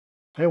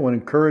Hey, I want to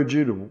encourage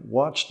you to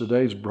watch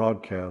today's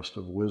broadcast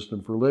of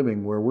Wisdom for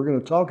Living, where we're going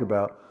to talk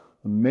about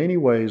the many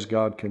ways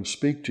God can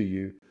speak to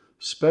you,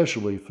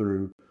 especially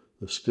through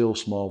the still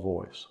small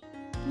voice.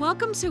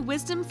 Welcome to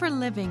Wisdom for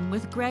Living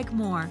with Greg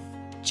Moore.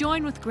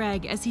 Join with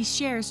Greg as he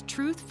shares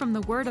truth from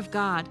the Word of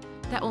God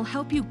that will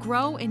help you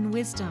grow in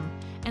wisdom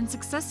and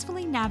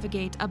successfully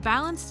navigate a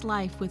balanced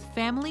life with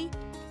family,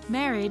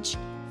 marriage,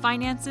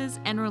 finances,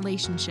 and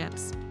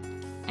relationships.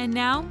 And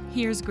now,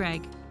 here's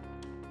Greg.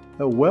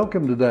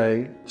 Welcome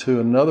today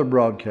to another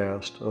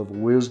broadcast of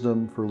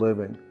Wisdom for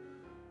Living.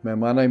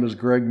 My name is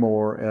Greg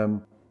Moore,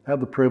 and I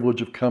have the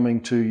privilege of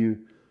coming to you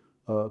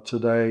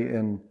today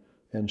and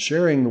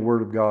sharing the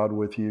Word of God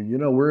with you. You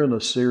know, we're in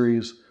a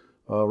series,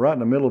 right in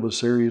the middle of a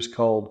series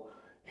called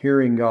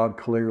Hearing God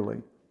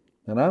Clearly.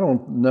 And I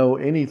don't know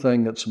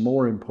anything that's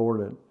more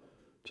important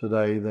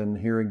today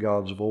than hearing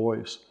God's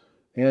voice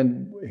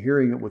and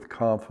hearing it with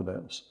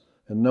confidence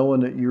and knowing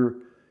that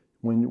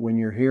when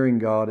you're hearing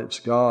God,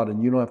 it's God,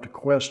 and you don't have to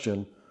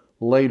question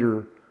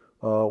later,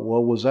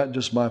 well, was that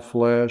just my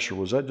flesh, or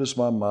was that just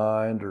my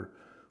mind, or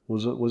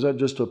was that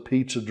just a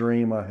pizza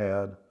dream I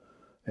had?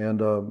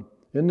 And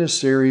in this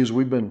series,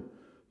 we've been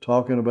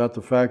talking about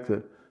the fact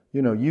that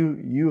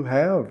you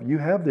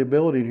have the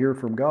ability to hear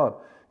from God.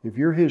 If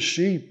you're His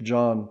sheep,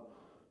 John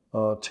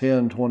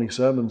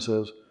 10:27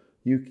 says,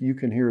 you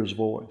can hear His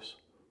voice.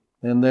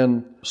 And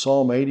then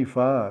Psalm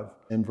 85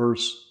 and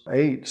verse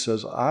 8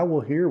 says, I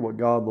will hear what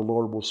God the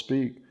Lord will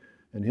speak,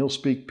 and He'll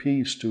speak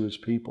peace to His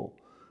people.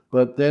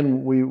 But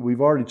then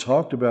we've already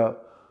talked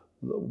about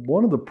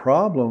one of the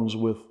problems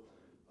with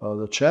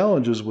the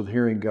challenges with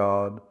hearing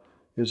God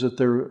is that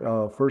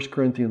 1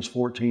 Corinthians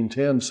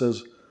 14:10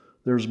 says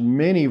there's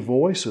many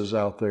voices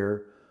out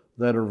there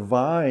that are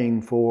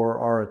vying for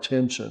our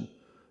attention.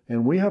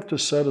 And we have to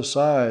set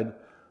aside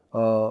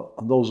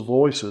those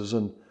voices.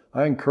 And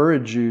I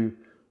encourage you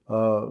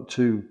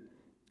to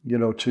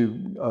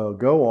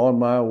go on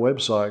my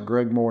website,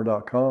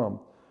 gregmoore.com,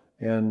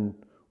 and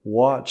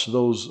watch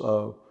those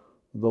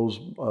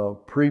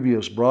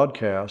previous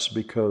broadcasts,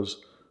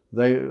 because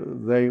they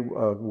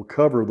will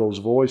cover those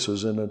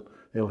voices, and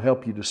it'll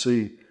help you to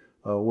see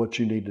what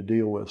you need to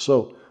deal with.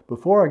 So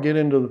before I get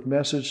into the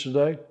message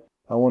today,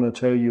 I want to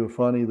tell you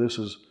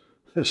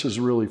this is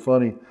really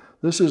funny.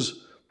 This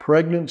is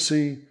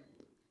pregnancy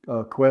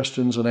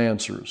questions and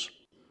answers.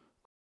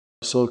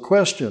 So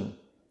question: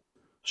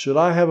 should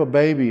I have a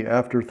baby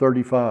after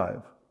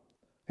 35?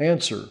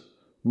 Answer: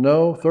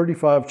 no,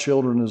 35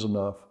 children is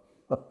enough.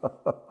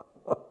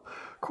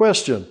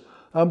 Question: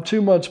 I'm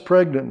 2 months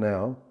pregnant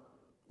now.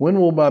 When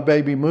will my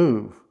baby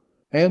move?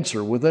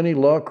 Answer: with any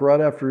luck,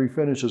 right after he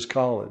finishes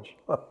college.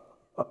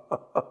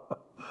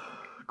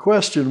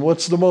 Question: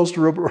 what's the most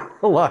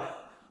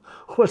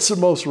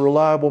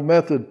reliable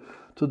method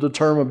to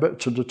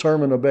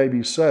determine a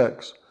baby's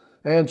sex?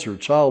 Answer: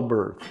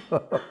 childbirth.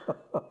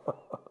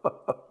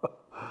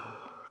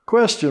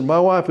 Question: my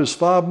wife is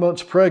 5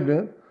 months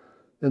pregnant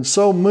and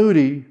so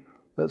moody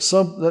that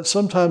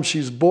sometimes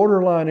she's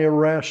borderline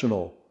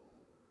irrational.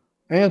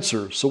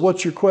 Answer: so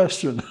what's your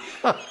question?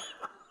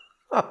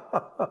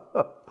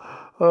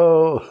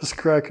 Oh, it's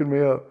cracking me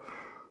up.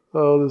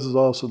 Oh, this is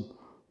awesome.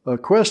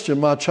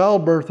 Question: my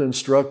childbirth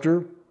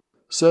instructor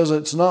says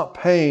it's not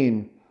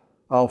pain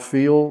I'll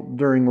feel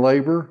during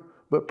labor,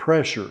 but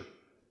pressure.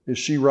 Is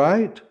she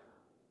right?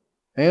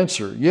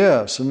 Answer: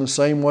 yes, in the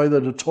same way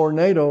that a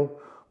tornado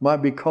might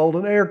be called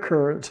an air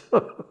current.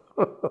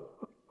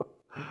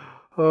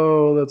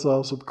 Oh, that's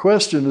awesome.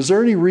 Question: is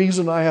there any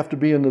reason I have to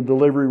be in the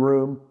delivery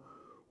room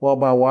while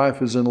my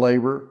wife is in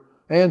labor?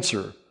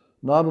 Answer: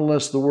 not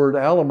unless the word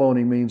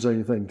alimony means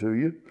anything to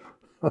you.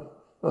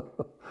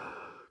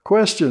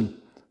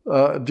 Question: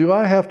 do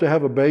I have to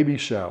have a baby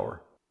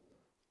shower?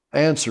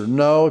 Answer: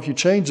 no, if you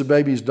change the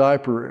baby's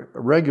diaper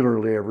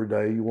regularly every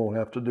day, you won't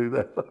have to do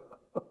that.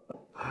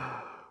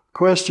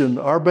 Question: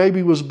 our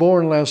baby was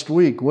born last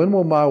week. When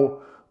will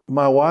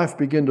my wife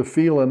begin to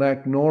feel and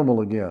act normal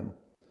again?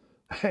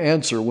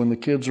 Answer: when the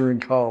kids are in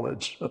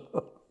college.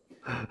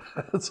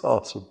 That's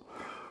awesome.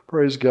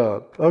 Praise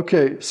God.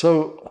 Okay,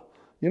 so,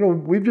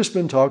 we've just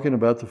been talking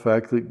about the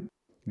fact that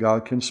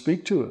God can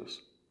speak to us,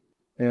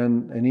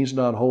 and He's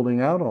not holding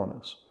out on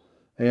us.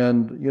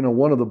 And,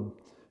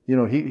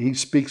 He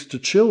speaks to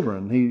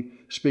children. He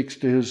speaks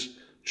to His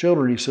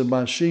children. He said,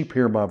 my sheep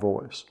hear my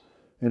voice.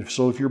 And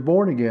so if you're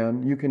born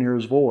again, you can hear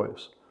His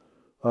voice.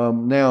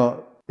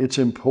 Now, it's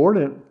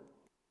important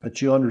that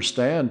you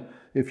understand,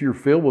 if you're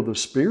filled with the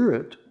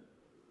Spirit,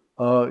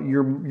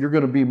 you're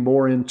going to be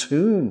more in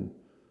tune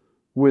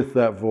with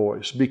that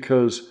voice,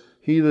 because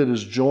he that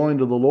is joined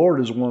to the Lord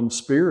is one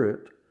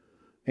spirit.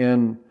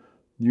 And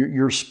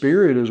your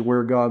spirit is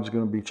where God's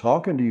going to be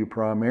talking to you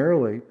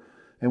primarily.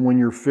 And when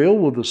you're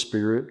filled with the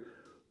Spirit,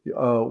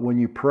 when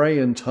you pray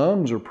in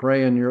tongues or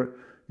pray in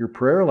your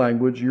prayer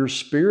language, your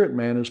spirit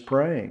man is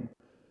praying,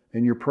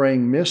 and you're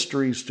praying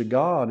mysteries to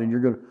God, and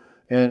you're going to,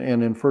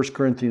 and in 1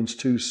 Corinthians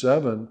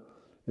 2:7,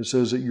 it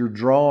says that you're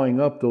drawing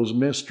up those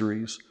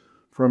mysteries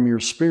from your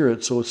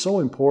spirit. So it's so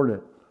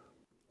important.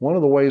 One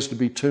of the ways to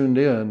be tuned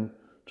in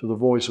to the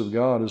voice of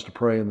God is to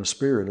pray in the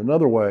Spirit.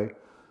 Another way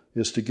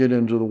is to get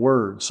into the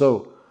Word.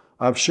 So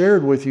I've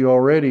shared with you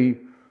already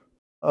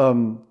a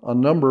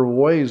number of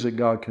ways that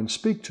God can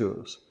speak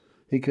to us.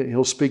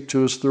 He'll speak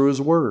to us through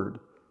His Word.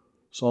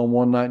 Psalm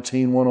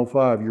 119,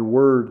 105, your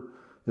Word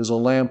is a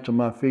lamp to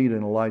my feet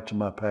and a light to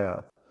my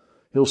path.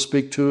 He'll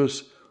speak to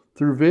us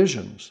through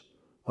visions.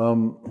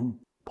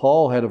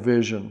 Paul had a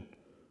vision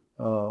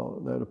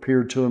that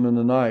appeared to him in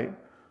the night.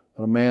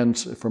 And a man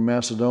from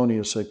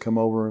Macedonia said, come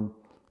over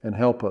and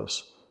help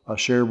us. I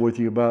shared with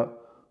you about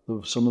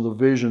some of the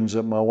visions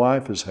that my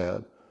wife has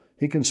had.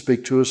 He can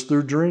speak to us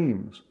through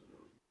dreams.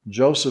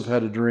 Joseph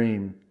had a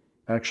dream,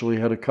 actually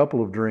had a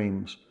couple of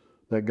dreams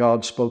that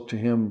God spoke to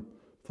him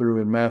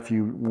through in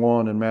Matthew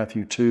 1 and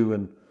Matthew 2.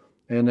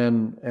 And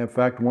then, in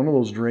fact, one of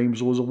those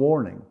dreams was a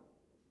warning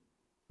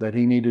that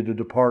he needed to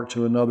depart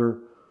to another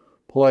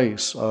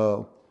place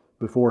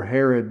before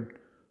Herod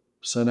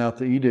sent out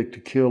the edict to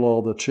kill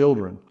all the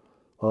children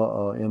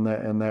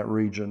in that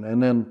region.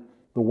 And then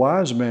the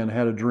wise men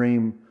had a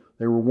dream.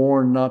 They were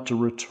warned not to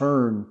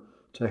return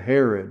to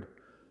Herod,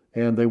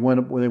 and they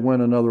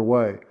went another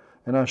way.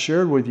 And I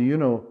shared with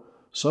you,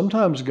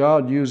 sometimes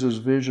God uses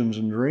visions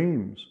and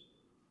dreams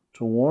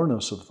to warn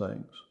us of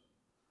things.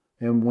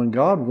 And when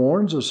God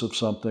warns us of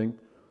something,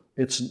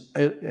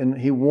 and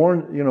He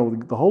warned,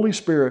 the Holy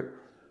Spirit,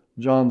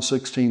 John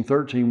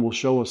 16:13, will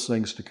show us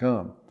things to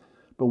come.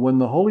 But when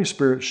the Holy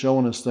Spirit's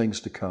showing us things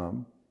to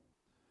come,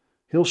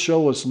 He'll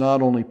show us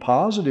not only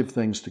positive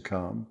things to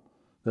come,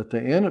 that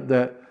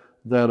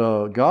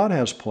God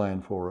has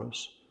planned for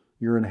us,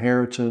 your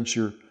inheritance,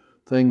 your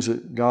things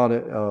that God,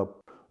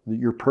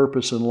 your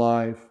purpose in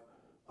life,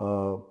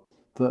 the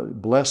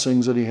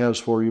blessings that He has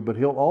for you, but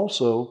He'll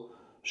also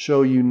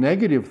show you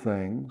negative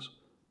things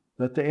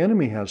that the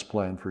enemy has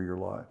planned for your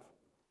life.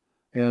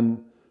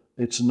 And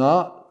it's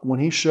not, when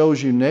He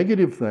shows you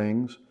negative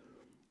things,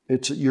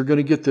 you're going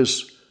to get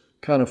this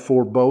kind of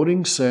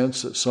foreboding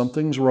sense that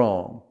something's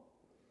wrong.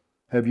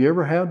 Have you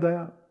ever had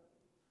that?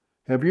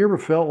 Have you ever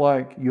felt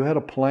like you had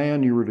a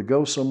plan, you were to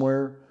go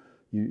somewhere,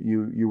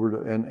 you were to,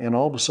 and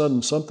all of a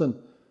sudden something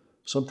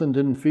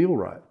didn't feel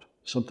right.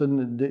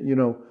 Something,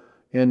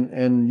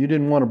 and you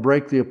didn't want to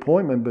break the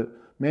appointment, but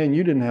man,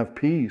 you didn't have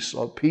peace.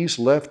 Peace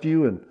left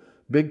you and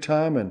big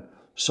time, and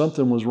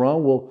something was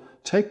wrong. Well,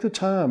 take the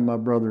time, my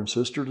brother and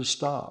sister, to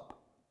stop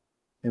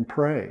and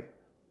pray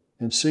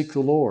and seek the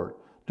Lord.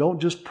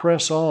 Don't just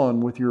press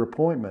on with your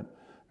appointment.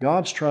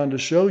 God's trying to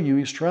show you,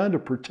 He's trying to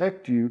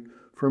protect you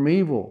from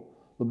evil.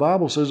 The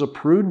Bible says a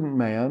prudent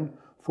man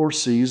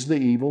foresees the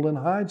evil and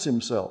hides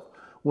himself.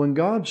 When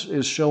God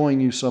is showing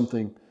you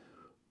something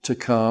to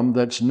come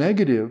that's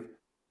negative,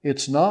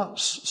 it's not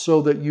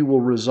so that you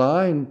will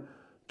resign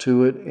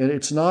to it, and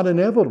it's not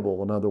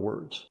inevitable, in other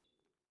words.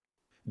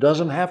 It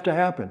doesn't have to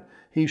happen.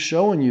 He's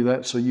showing you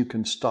that so you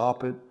can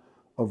stop it,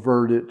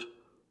 avert it,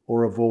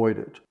 or avoid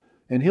it.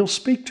 And He'll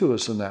speak to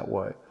us in that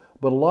way.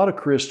 But a lot of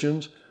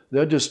Christians,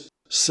 they'll just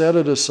set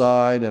it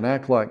aside and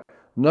act like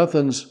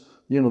nothing's,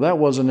 that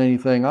wasn't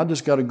anything. I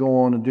just got to go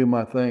on and do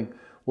my thing.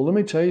 Well, let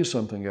me tell you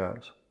something,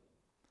 guys.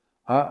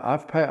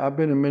 I've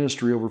been in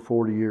ministry over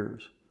 40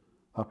 years.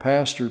 I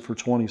pastored for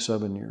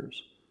 27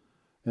 years.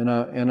 And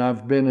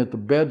I've been at the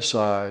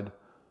bedside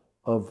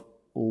of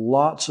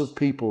lots of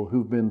people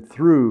who've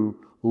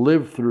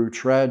lived through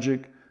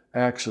tragic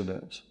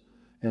accidents.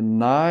 And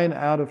 9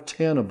 out of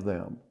 10 of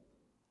them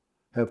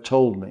have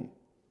told me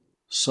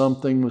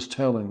something was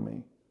telling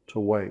me to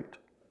wait.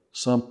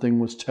 Something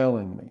was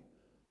telling me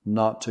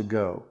not to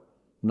go,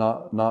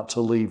 not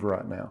to leave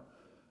right now.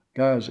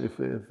 Guys, if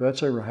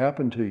that's ever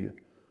happened to you,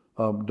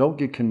 don't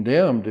get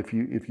condemned if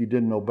you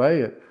didn't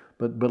obey it,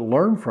 but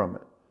learn from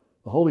it.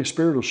 The Holy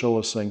Spirit will show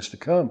us things to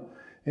come,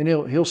 and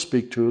He'll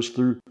speak to us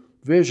through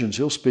visions.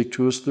 He'll speak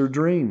to us through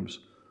dreams.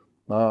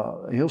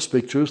 He'll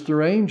speak to us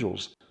through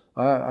angels.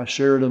 I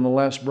shared in the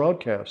last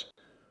broadcast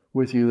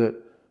with you that,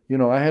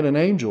 I had an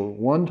angel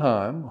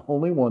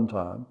only one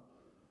time,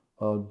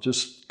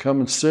 just come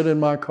and sit in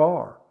my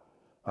car.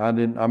 I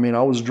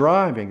was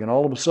driving, and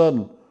all of a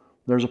sudden,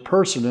 there's a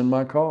person in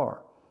my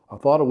car. I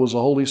thought it was the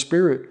Holy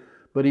Spirit,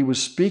 but He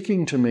was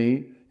speaking to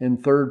me in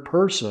third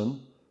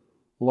person,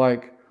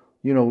 like,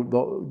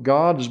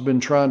 God has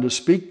been trying to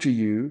speak to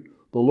you.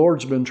 The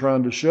Lord's been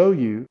trying to show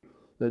you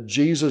that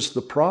Jesus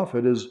the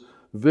prophet has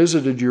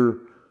visited your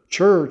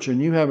church, and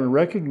you haven't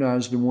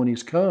recognized Him when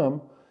He's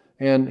come.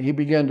 And He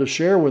began to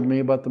share with me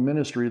about the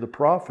ministry of the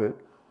prophet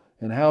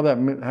and how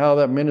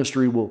that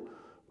ministry will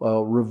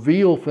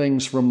reveal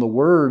things from the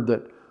Word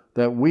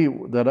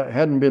that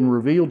hadn't been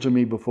revealed to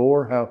me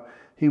before. How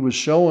He was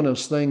showing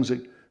us things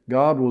that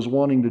God was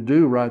wanting to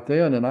do right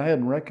then, and I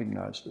hadn't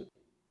recognized it.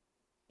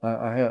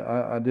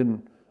 I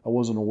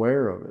wasn't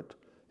aware of it.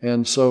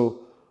 And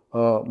so,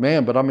 but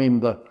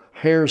the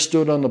hair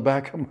stood on the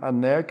back of my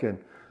neck,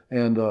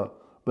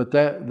 but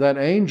that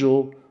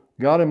angel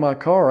got in my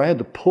car. I had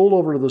to pull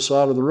over to the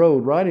side of the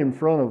road right in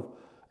front of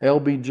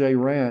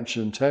LBJ Ranch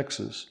in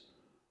Texas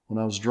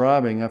when I was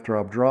driving after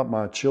I dropped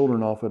my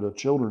children off at a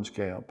children's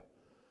camp.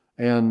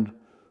 And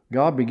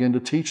God began to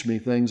teach me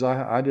things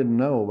I didn't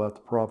know about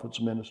the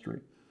prophet's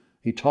ministry.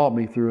 He taught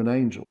me through an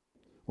angel.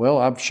 Well,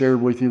 I've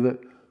shared with you that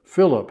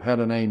Philip had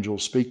an angel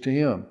speak to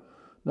him.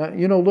 Now,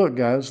 look,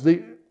 guys,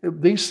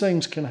 these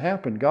things can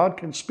happen. God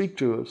can speak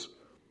to us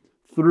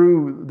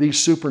through these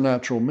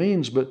supernatural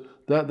means, but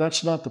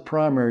that's not the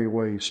primary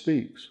way He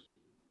speaks.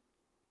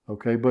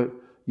 Okay, but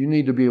you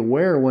need to be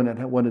aware when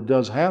it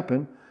does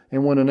happen,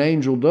 and when an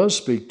angel does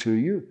speak to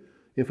you.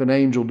 If an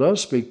angel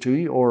does speak to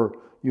you, or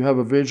you have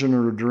a vision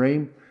or a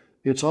dream,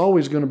 it's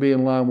always going to be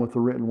in line with the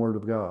written Word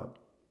of God.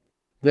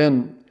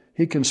 Then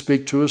He can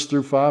speak to us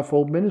through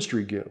fivefold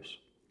ministry gifts,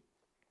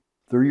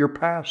 through your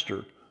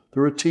pastor,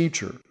 through a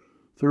teacher,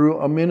 through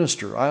a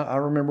minister. I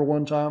remember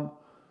one time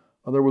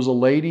there was a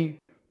lady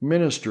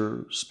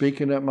minister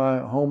speaking at my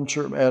home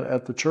church,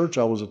 at the church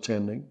I was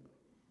attending,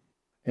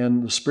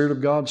 and the Spirit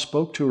of God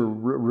spoke to her,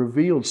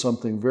 revealed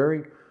something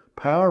very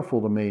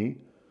powerful to me,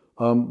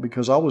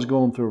 because I was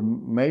going through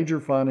a major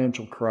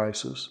financial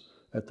crisis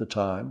at the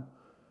time.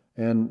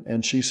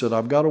 And she said,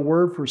 I've got a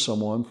word for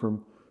someone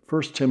from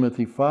 1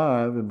 Timothy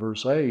 5 and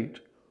verse 8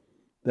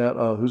 that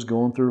who's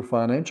going through a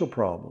financial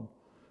problem.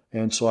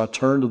 And so I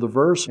turned to the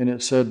verse, and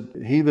it said,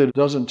 he that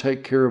doesn't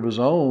take care of his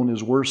own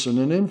is worse than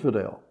an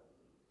infidel.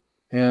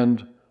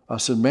 And I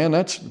said, man,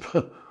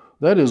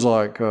 that is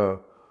like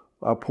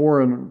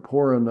pouring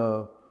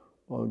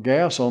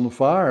gas on the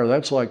fire.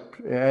 That's like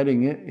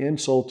adding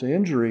insult to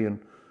injury. And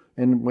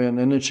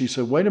then she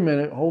said, wait a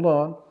minute, hold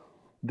on.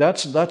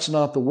 That's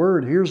not the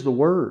word. Here's the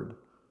word.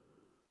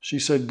 She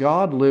said,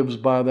 God lives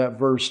by that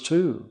verse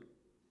too.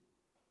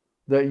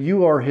 That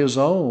you are His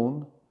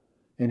own,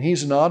 and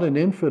He's not an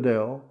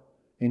infidel,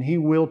 and He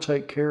will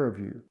take care of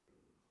you.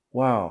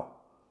 Wow.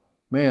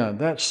 Man,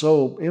 that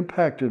so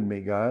impacted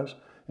me, guys.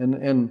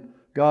 And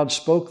God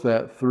spoke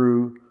that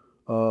through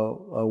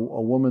a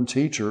woman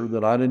teacher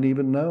that I didn't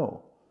even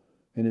know.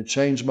 And it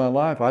changed my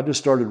life. I just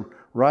started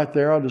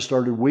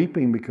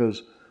weeping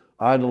because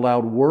I'd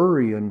allowed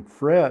worry and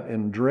fret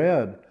and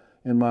dread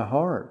in my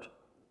heart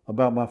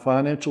about my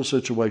financial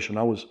situation.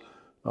 I was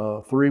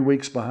 3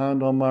 weeks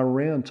behind on my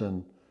rent,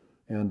 and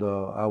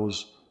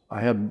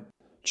I had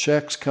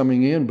checks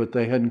coming in, but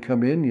they hadn't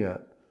come in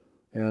yet.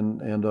 And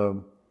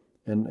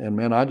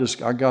man, I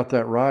got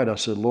that right. I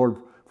said, Lord,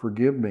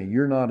 forgive me.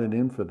 You're not an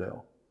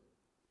infidel.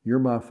 You're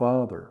my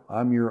Father.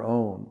 I'm your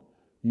own.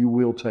 You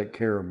will take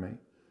care of me.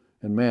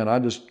 And man, I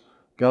just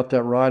got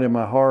that right in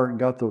my heart and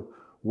got the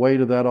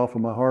weight of that off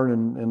of my heart.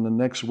 And the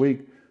next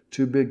week,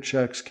 2 big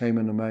checks came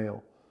in the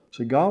mail.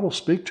 So God will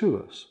speak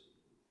to us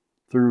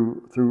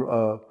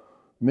through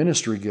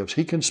ministry gifts.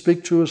 He can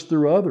speak to us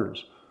through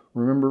others.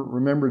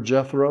 Remember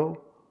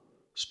Jethro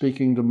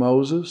speaking to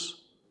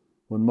Moses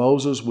when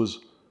Moses was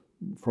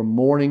from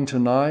morning to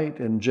night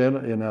in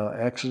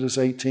Exodus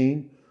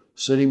 18,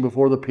 sitting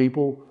before the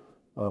people,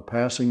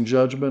 passing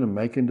judgment and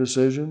making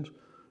decisions.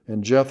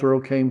 And Jethro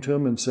came to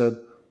him and said,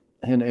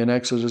 in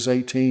Exodus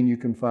 18, you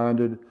can find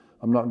it.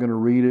 I'm not going to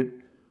read it,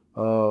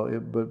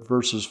 but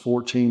verses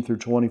 14 through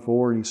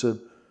 24. And he said,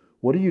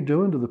 what are you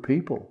doing to the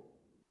people?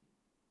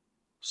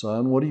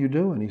 Son, what are you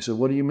doing? He said,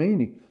 what do you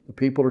mean? The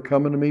people are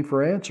coming to me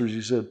for answers.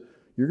 He said,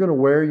 you're going to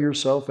wear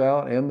yourself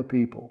out and the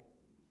people.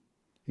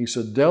 He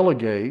said,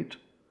 delegate,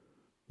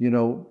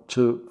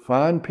 to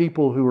find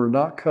people who are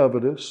not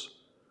covetous,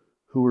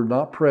 who are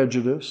not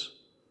prejudiced,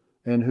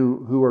 and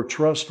who are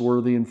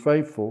trustworthy and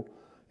faithful,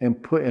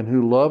 and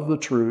who love the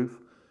truth,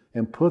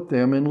 and put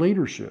them in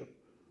leadership,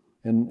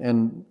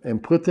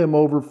 and put them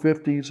over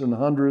 50s and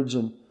 100s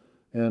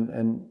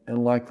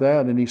and like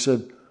that. And he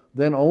said,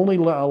 then only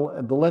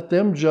let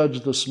them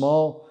judge the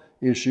small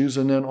issues,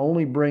 and then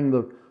only bring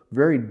the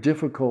very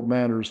difficult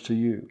matters to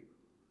you.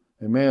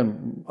 And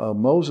man,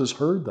 Moses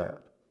heard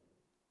that,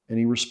 and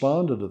he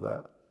responded to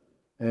that,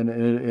 and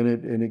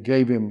it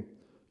gave him,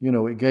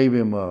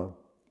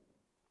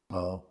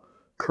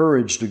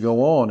 courage to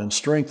go on and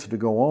strength to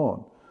go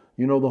on.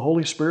 The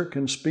Holy Spirit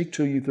can speak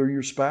to you through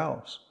your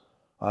spouse.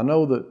 I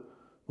know that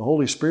the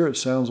Holy Spirit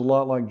sounds a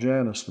lot like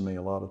Janice to me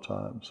a lot of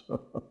times.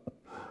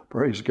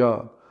 Praise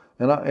God.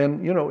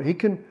 And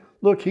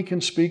He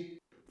can speak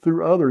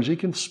through others. He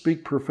can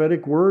speak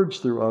prophetic words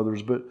through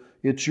others, but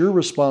it's your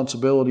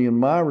responsibility and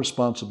my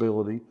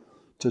responsibility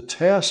to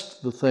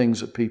test the things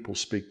that people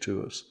speak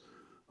to us.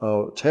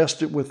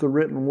 Test it with the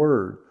written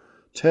word.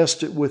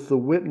 Test it with the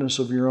witness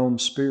of your own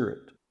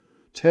spirit.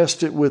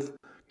 Test it with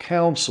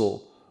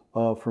counsel,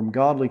 from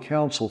godly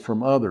counsel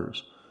from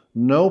others.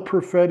 No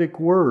prophetic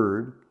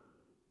word,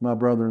 my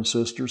brother and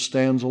sister,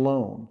 stands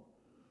alone.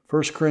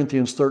 1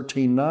 Corinthians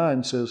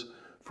 13:9 says,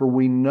 for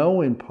we know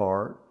in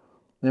part,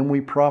 and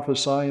we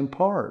prophesy in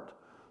part.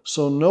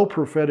 So no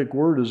prophetic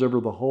word is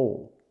ever the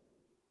whole.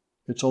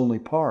 It's only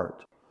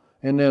part.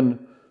 And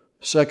then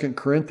 2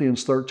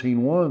 Corinthians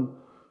 13:1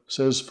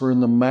 says, for in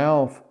the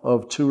mouth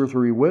of 2 or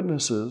 3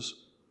 witnesses,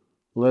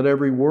 let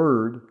every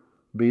word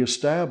be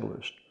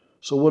established.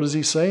 So what is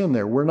he saying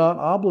there? We're not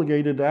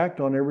obligated to act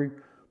on every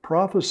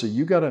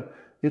prophecy.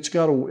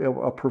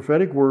 A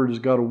prophetic word has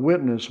got to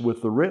witness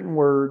with the written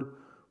word,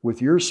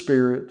 with your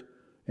spirit,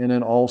 and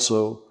then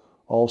also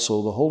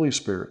also the Holy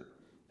Spirit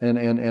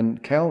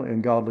and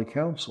godly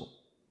counsel.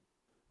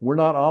 We're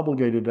not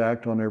obligated to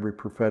act on every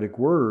prophetic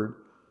word.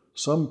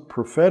 Some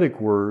prophetic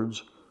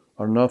words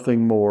are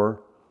nothing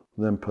more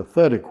than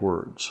pathetic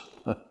words,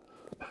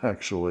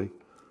 actually.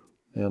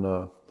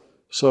 And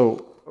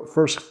so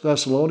 1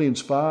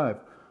 Thessalonians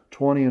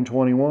 5:20 and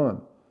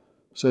 21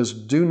 says,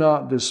 do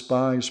not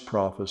despise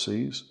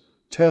prophecies,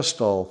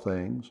 test all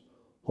things,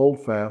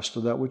 hold fast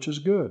to that which is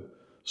good.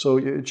 So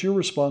it's your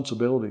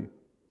responsibility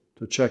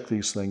to check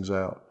these things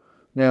out.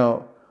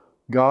 Now,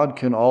 God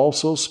can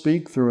also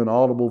speak through an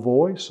audible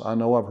voice. I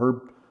know I've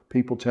heard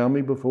people tell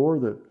me before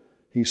that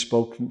He's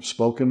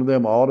spoken to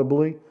them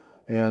audibly,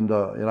 and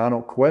I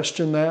don't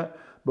question that.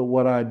 But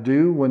what I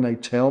do when they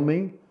tell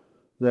me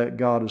that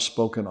God has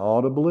spoken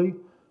audibly,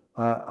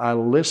 I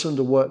listen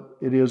to what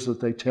it is that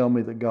they tell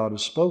me that God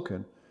has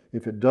spoken.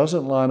 If it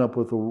doesn't line up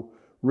with the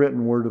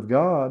written Word of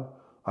God,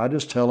 I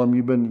just tell them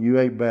you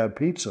ate bad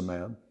pizza,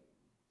 man.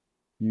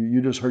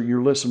 You just heard,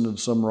 you're listening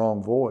to some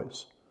wrong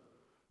voice.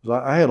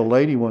 I had a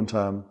lady one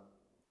time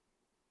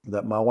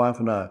that my wife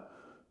and I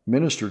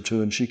ministered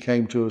to, and she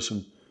came to us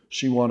and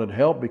she wanted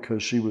help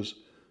because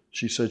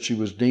she said she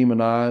was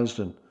demonized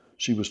and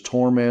she was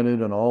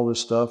tormented and all this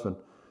stuff,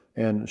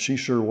 and she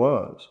sure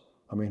was.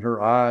 I mean,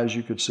 her eyes,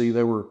 you could see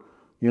they were,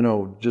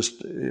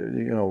 just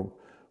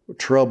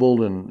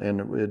troubled,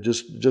 and it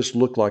just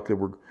looked like they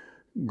were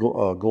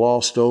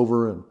glossed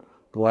over and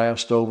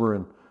glassed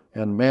over,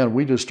 and man,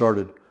 we just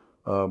started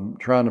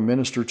trying to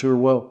minister to her.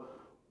 Well,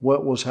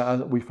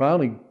 we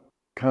finally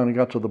kind of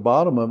got to the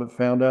bottom of it,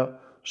 found out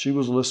she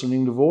was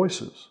listening to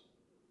voices.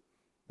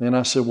 And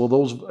I said,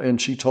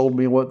 and she told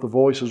me what the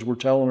voices were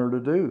telling her to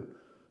do.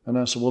 And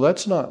I said, well,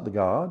 that's not the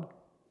God,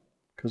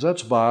 because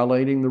that's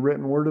violating the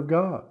written Word of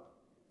God.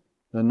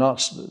 And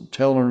not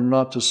telling her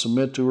not to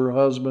submit to her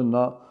husband,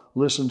 not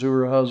listen to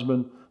her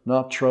husband,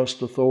 not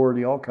trust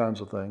authority, all kinds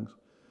of things.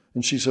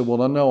 And she said,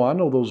 well, I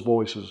know those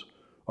voices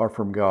are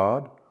from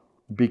God,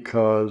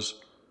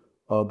 because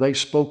they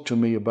spoke to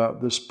me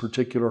about this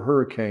particular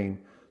hurricane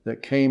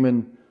that came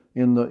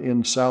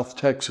in South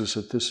Texas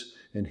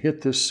and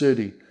hit this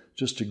city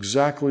just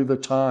exactly the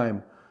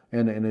time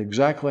and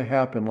exactly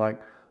happened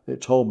like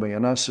it told me.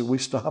 And I said, we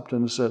stopped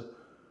and said,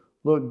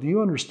 look, do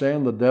you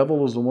understand the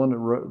devil is the one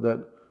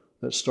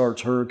that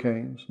starts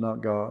hurricanes,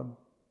 not God?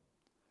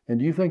 And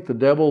do you think the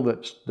devil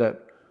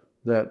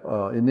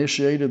that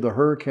initiated the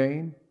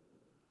hurricane,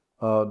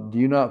 do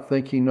you not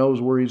think he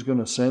knows where he's going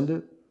to send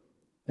it?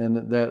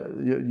 And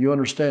that you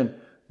understand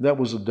that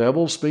was the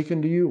devil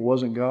speaking to you, it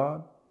wasn't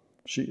God.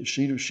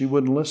 She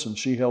wouldn't listen.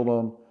 She held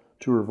on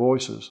to her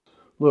voices.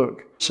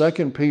 Look,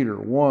 2 Peter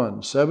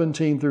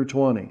 1:17 through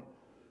 20.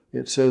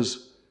 It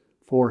says,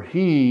 for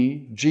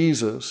he,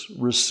 Jesus,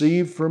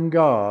 received from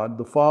God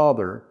the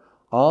Father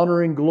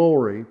honor and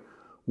glory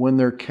when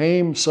there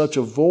came such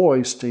a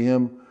voice to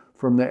him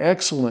from the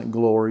excellent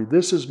glory,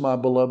 this is my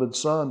beloved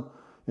Son,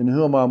 in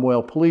whom I'm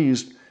well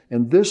pleased.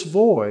 And this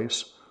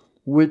voice,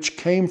 which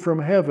came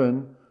from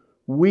heaven,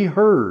 we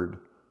heard.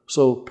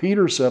 So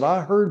Peter said,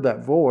 I heard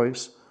that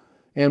voice.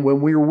 And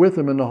when we were with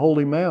him in the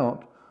Holy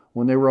Mount,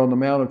 when they were on the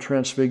Mount of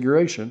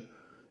Transfiguration,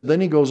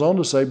 then he goes on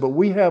to say, but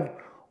we have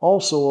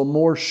also a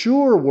more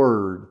sure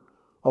word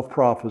of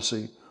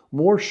prophecy.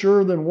 More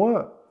sure than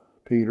what,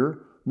 Peter?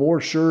 More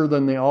sure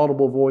than the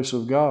audible voice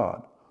of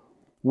God.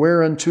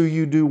 Whereunto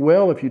you do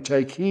well if you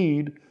take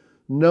heed,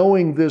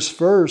 knowing this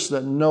first,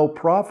 that no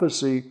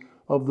prophecy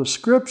of the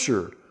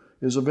Scripture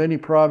is of any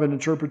private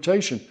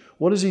interpretation.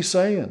 What is he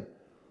saying?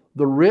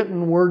 The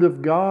written Word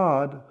of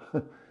God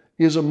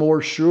is a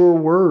more sure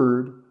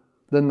word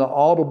than the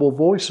audible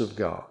voice of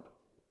God.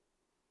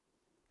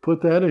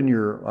 Put that in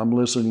your I'm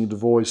listening to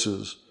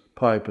voices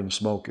pipe and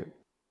smoke it.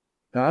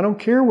 Now, I don't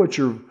care what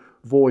your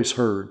voice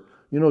heard.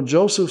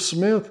 Joseph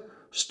Smith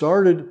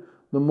started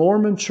the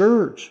Mormon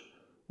Church,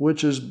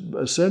 which is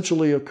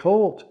essentially a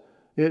cult.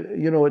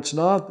 It's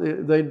not.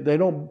 They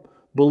don't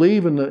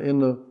believe in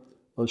the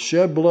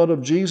shed blood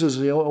of Jesus,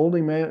 the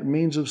only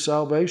means of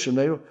salvation.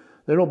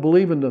 They don't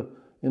believe in the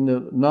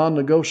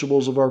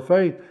non-negotiables of our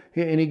faith.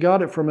 And he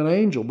got it from an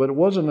angel, but it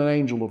wasn't an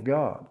angel of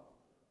God.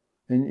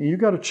 And you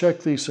got to check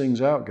these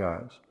things out,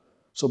 guys.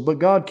 But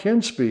God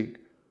can speak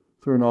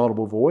through an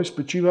audible voice,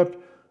 but you have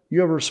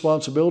a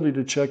responsibility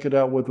to check it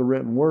out with the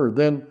written word.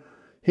 Then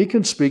he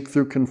can speak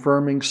through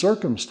confirming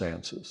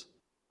circumstances.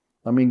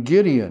 I mean,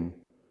 Gideon,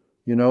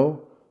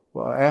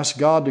 asked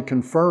God to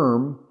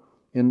confirm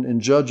in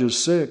Judges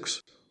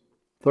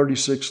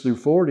 6:36 through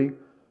 40,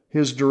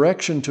 his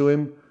direction to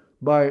him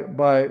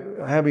by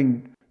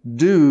having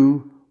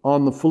dew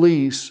on the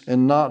fleece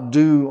and not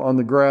dew on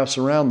the grass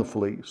around the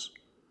fleece.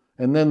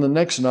 And then the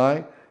next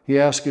night, he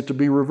asked it to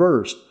be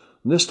reversed.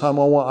 And this time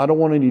I don't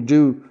want any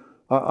dew.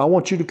 I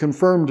want you to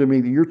confirm to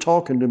me that you're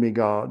talking to me,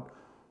 God,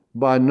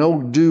 by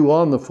no dew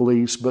on the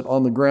fleece, but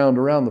on the ground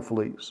around the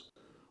fleece.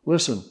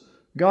 Listen,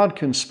 God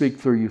can speak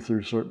through you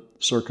through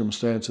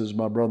circumstances,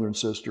 my brother and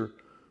sister,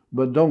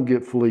 but don't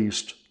get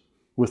fleeced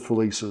with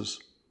fleeces.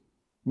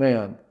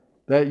 Man,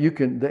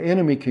 the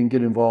enemy can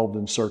get involved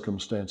in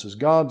circumstances.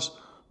 God's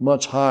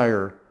much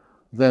higher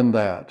than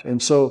that.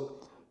 And so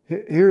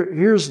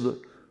here's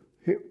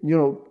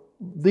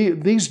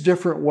these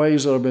different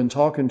ways that I've been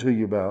talking to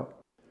you about,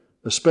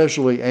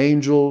 especially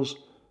angels,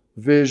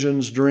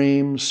 visions,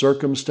 dreams,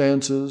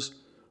 circumstances,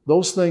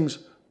 those things,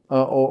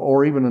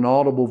 or even an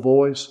audible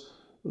voice,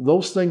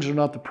 those things are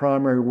not the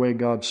primary way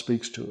God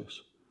speaks to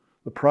us.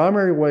 The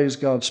primary ways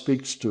God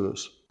speaks to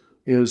us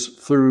is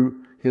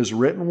through His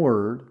written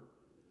word,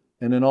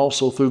 and then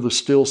also through the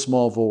still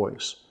small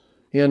voice.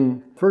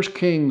 In 1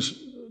 Kings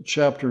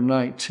chapter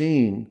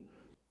 19,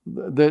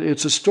 that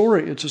it's a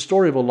story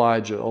of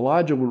Elijah.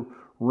 Elijah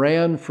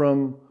ran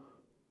from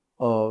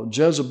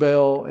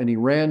Jezebel, and he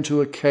ran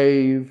to a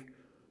cave.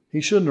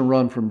 He shouldn't have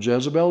run from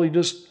Jezebel. He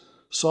just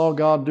saw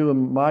God do a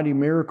mighty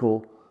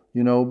miracle,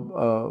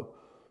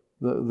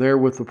 there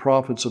with the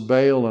prophets of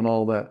Baal and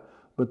all that.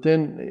 But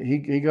then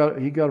he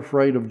got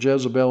afraid of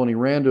Jezebel, and he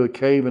ran to a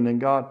cave, and then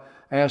God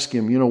asked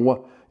him,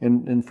 what,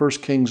 in 1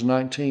 Kings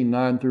 19,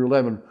 9 through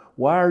 11,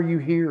 why are you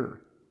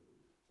here?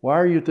 Why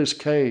are you at this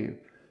cave?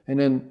 And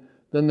then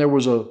there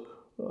was an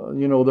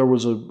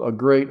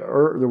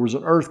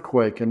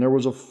earthquake, and there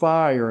was a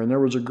fire, and there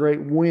was a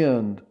great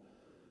wind.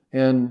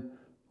 And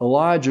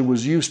Elijah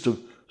was used to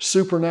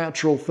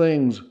supernatural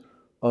things,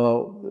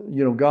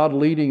 God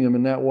leading him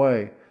in that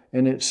way.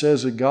 And it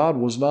says that God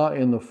was not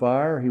in the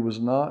fire, He was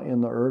not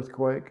in the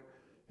earthquake,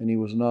 and He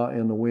was not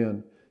in the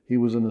wind. He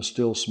was in a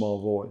still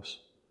small voice.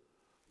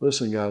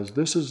 Listen, guys,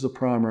 this is the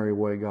primary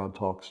way God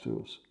talks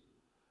to us,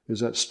 is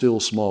that still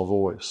small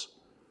voice.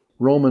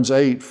 Romans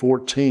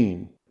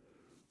 8:14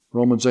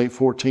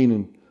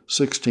 and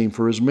 16,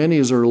 for as many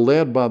as are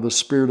led by the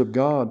Spirit of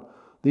God,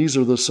 these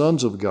are the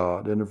sons of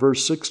God. And in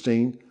verse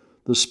 16,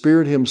 the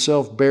Spirit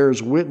Himself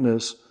bears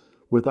witness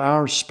with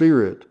our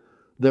spirit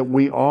that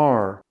we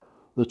are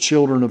the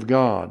children of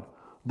God.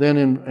 Then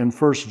in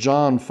 1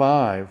 John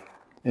 5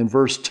 and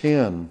verse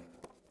 10,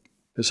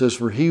 it says,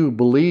 for he who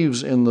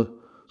believes in the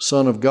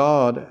Son of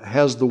God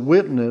has the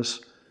witness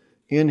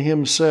in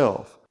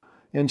himself.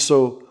 And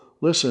so,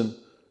 listen,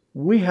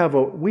 we have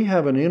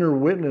an inner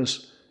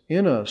witness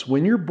in us.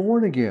 When you're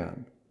born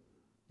again,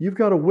 you've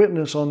got a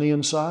witness on the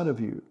inside of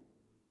you.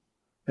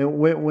 And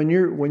when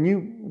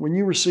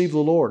you receive the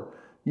Lord,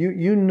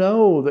 you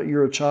know that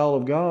you're a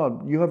child of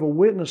God. You have a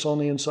witness on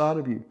the inside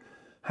of you.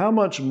 How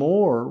much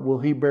more will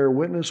He bear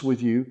witness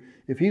with you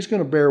if He's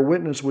going to bear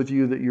witness with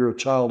you that you're a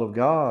child of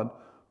God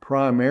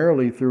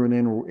primarily through an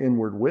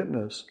inward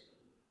witness?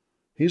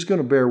 He's going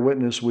to bear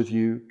witness with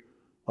you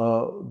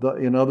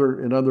in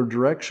other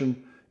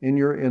direction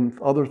in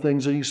other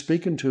things that He's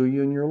speaking to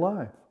you in your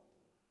life.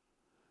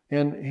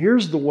 And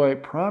here's the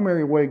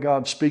primary way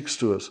God speaks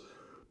to us,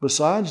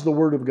 besides the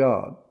Word of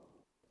God,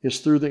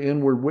 is through the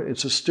inward.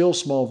 It's a still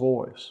small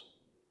voice.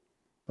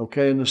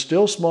 Okay, and the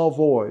still small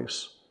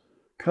voice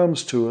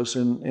comes to us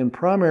in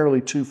primarily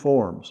two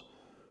forms.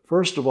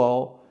 First of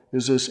all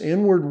is this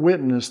inward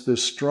witness,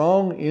 this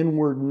strong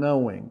inward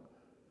knowing.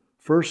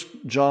 1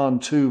 John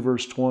 2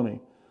 verse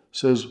 20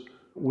 says,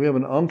 we have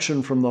an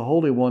unction from the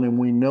Holy One and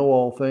we know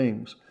all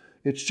things.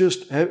 It's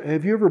just,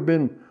 have you ever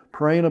been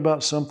praying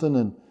about something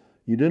and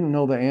you didn't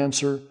know the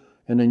answer,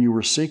 and then you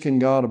were seeking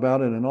God about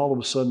it, and all of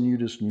a sudden you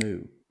just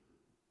knew.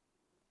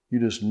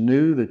 You just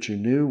knew that you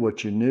knew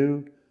what you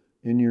knew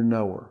in your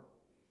knower.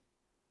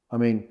 I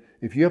mean,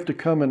 if you have to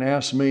come and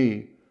ask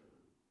me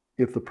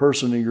if the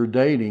person that you're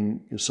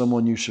dating is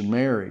someone you should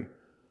marry,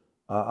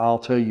 I'll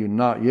tell you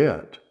not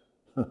yet.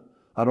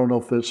 I don't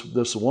know if this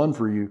is the one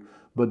for you,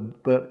 but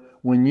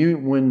when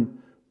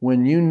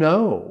you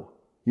know,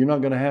 you're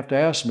not going to have to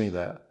ask me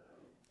that.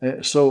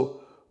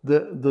 So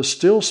the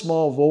still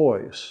small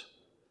voice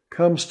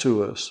comes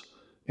to us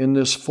in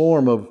this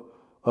form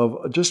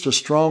of just a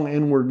strong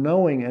inward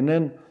knowing. And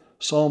then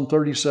Psalm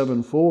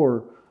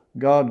 37:4,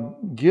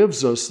 God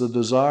gives us the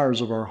desires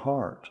of our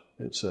heart,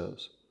 it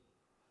says.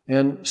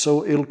 And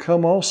so it'll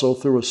come also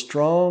through a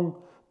strong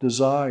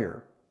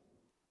desire.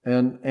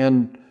 And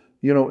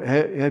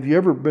have you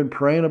ever been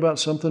praying about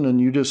something and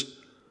you just,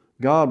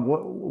 God,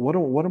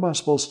 what am I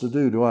supposed to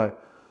do? Do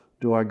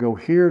I go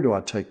here? Do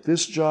I take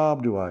this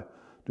job? Do I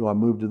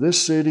move to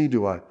this city?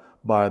 Do I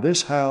buy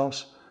this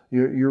house?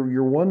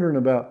 You're wondering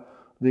about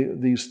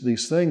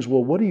these things.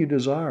 Well, what do you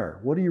desire?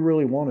 What do you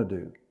really want to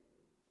do?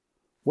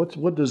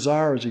 What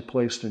desire has He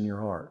placed in your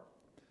heart?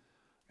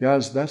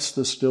 Guys, that's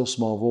the still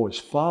small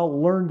voice.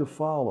 Learn to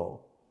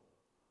follow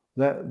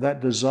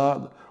that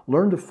desire.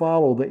 Learn to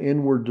follow the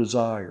inward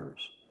desires.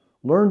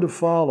 Learn to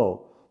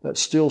follow that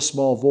still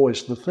small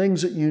voice, the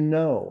things that you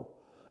know.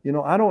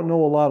 I don't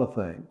know a lot of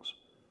things,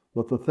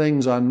 but the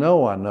things I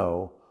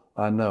know.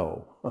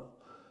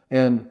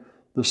 And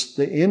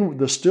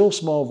the still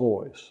small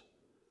voice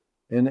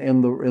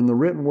and the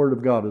written Word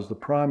of God is the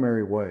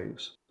primary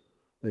ways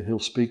that He'll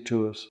speak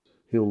to us,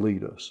 He'll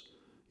lead us.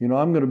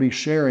 I'm going to be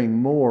sharing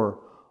more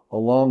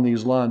along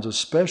these lines,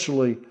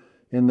 especially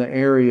in the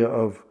area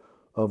of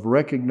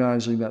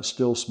recognizing that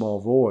still small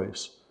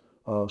voice,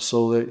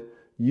 so that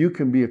you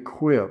can be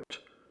equipped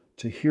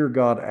to hear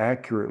God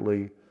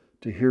accurately,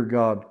 to hear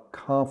God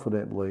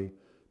confidently,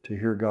 to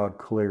hear God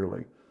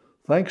clearly.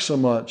 Thanks so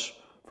much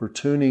for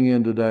tuning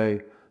in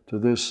today to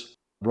this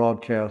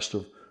broadcast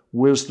of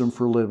Wisdom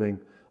for Living.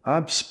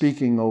 I'm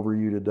speaking over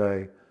you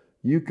today.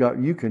 You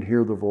can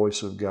hear the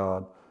voice of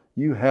God.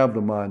 You have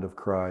the mind of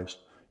Christ.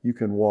 You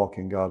can walk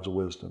in God's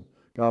wisdom.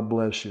 God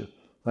bless you.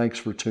 Thanks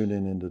for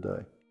tuning in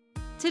today.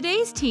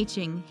 Today's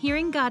teaching,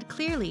 Hearing God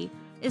Clearly,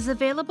 is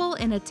available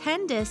in a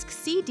 10-disc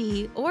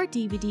CD or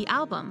DVD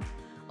album,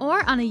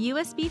 or on a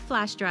USB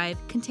flash drive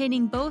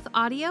containing both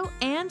audio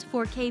and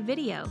 4K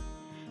video.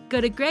 Go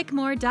to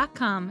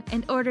gregmoore.com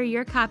and order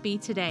your copy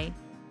today.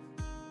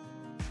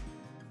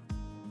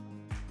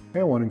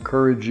 I want to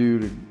encourage you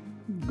to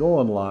go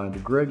online to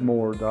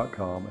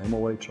gregmoore.com,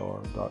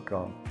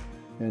 mohr.com,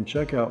 and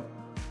check out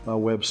my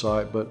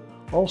website. But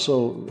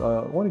also,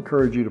 I want to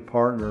encourage you to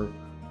partner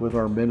with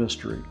our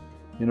ministry.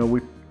 You know,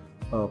 we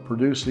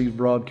produce these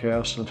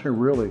broadcasts, and they're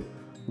really,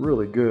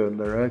 really good.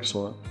 They're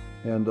excellent,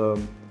 and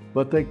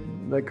but they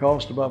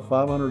cost about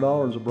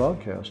 $500 a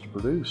broadcast to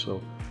produce.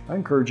 So I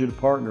encourage you to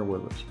partner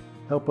with us.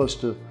 Help us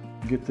to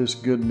get this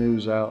good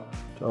news out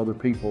to other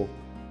people,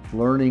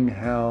 learning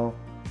how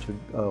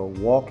to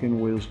walk in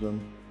wisdom,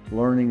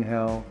 learning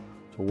how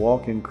to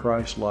walk in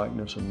Christ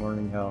likeness, and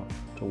learning how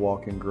to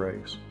walk in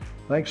grace.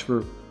 Thanks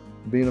for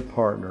being a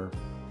partner.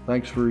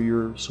 Thanks for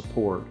your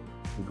support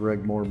of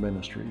Greg Moore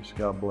Ministries.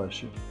 God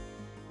bless you.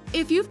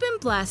 If you've been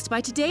blessed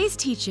by today's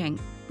teaching,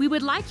 we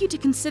would like you to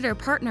consider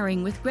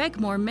partnering with Greg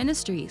Moore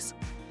Ministries.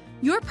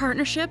 Your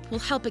partnership will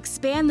help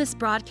expand this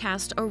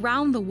broadcast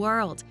around the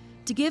world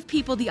to give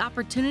people the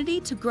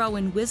opportunity to grow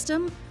in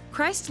wisdom,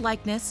 Christ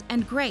likeness,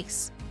 and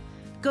grace.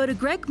 Go to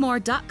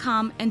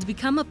gregmoore.com and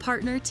become a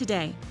partner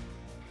today.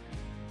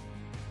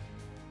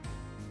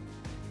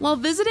 While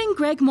visiting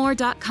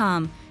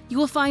gregmoore.com, you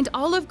will find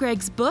all of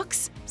Greg's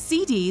books,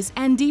 CDs,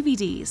 and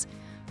DVDs.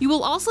 You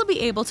will also be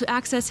able to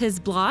access his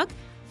blog,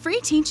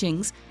 free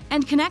teachings,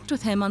 and connect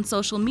with him on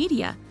social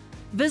media.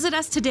 Visit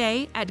us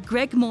today at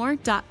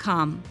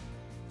gregmoore.com.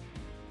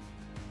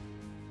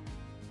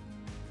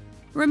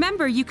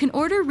 Remember, you can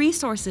order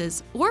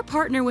resources or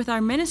partner with our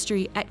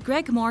ministry at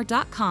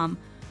gregmoore.com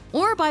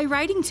or by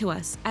writing to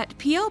us at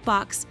P.O.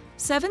 Box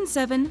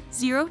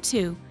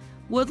 7702,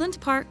 Woodland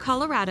Park,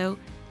 Colorado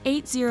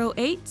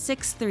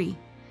 80863.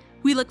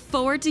 We look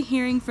forward to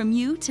hearing from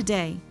you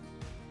today.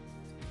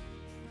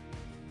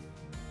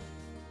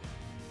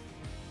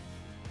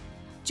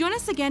 Join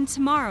us again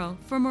tomorrow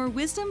for more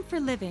Wisdom for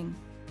Living.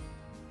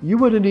 You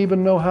wouldn't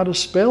even know how to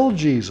spell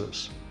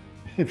Jesus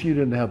if you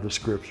didn't have the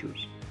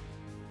Scriptures.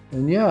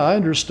 And yeah, I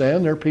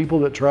understand there are people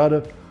that try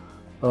to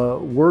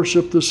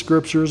worship the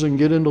Scriptures and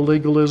get into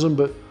legalism,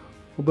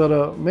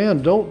 but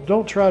man,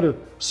 don't try to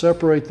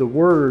separate the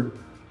Word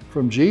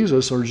from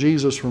Jesus or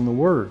Jesus from the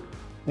Word.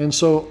 And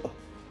so,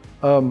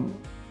 and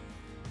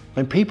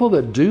people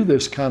that do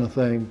this kind of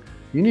thing,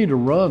 you need to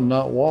run,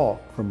 not walk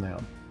from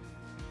them.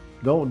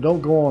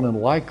 Don't go on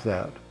and like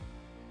that.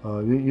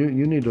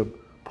 You need to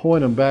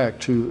point them back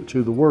to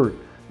the Word.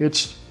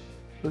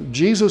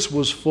 Jesus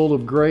was full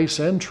of grace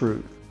and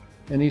truth,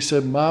 and he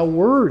said, "My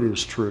word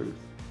is truth."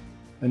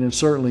 And then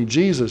certainly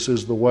Jesus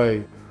is the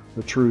way,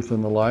 the truth,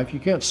 and the life.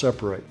 You can't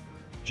separate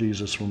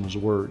Jesus from his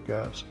word,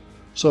 guys.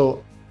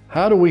 So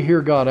how do we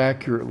hear God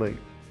accurately?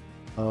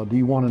 Do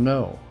you want to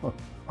know?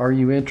 Are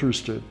you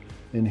interested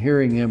in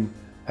hearing him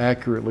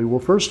accurately? Well,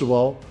 first of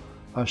all,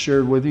 I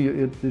shared with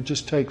you, it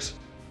just takes,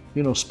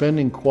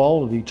 spending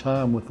quality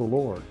time with the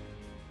Lord,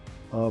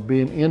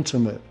 being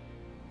intimate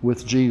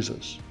with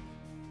Jesus.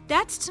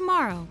 That's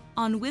tomorrow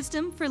on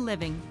Wisdom for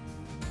Living.